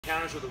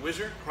Counters with a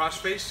whizzer, cross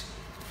face,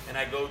 and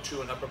I go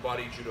to an upper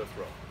body judo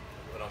throw.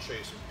 And I'll show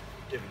you some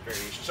different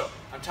variations. So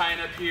I'm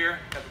tying up here,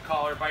 got the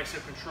collar,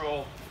 bicep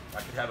control.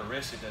 I could have a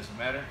wrist, it doesn't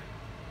matter.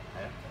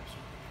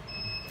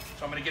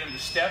 So I'm gonna get him to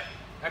step.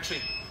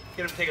 Actually,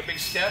 get him to take a big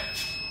step.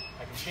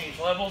 I can change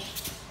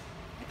levels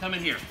and come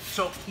in here.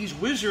 So he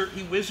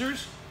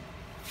whizzers,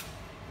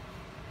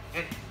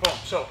 and boom.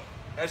 So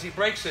as he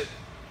breaks it,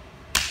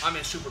 I'm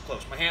in super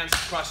close. My hands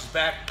across his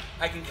back.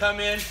 I can come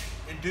in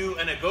and do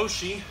an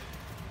goshi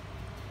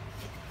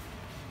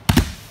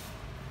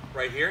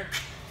right here.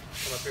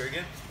 Come up here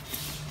again.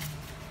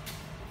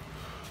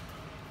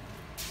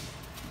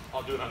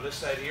 I'll do it on this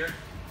side here.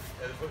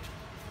 The other foot.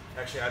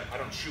 Actually, I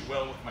don't shoot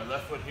well with my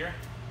left foot here.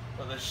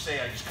 But let's just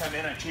say I just come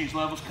in, I change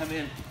levels, come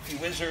in, he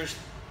whizzers,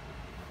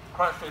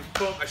 cross face,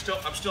 boom.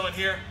 I'm still in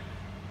here.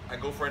 I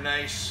go for a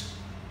nice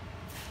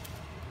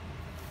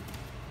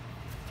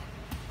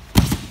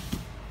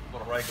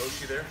little right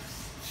goshi there.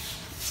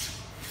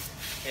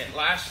 And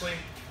lastly,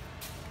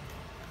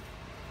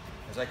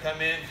 as I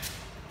come in,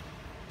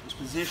 this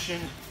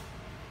position,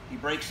 he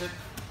breaks it.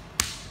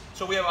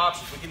 So we have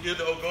options. We can do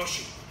the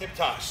ogoshi, hip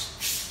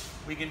toss.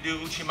 We can do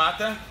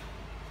uchimata.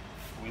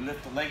 We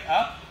lift the leg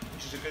up,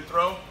 which is a good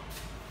throw.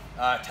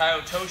 Tai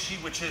otoshi,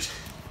 which is,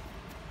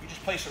 you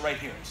just place it right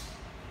here.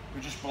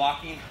 You're just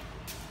blocking.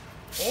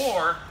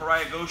 Or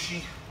harai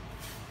goshi.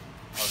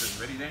 Oh, is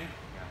it ready, Daniel?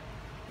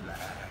 Yeah.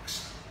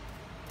 Relax.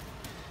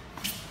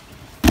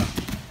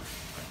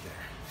 Right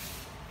there.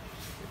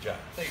 Good job.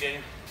 Thank you,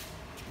 Daniel.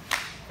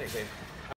 Thanks, Dave.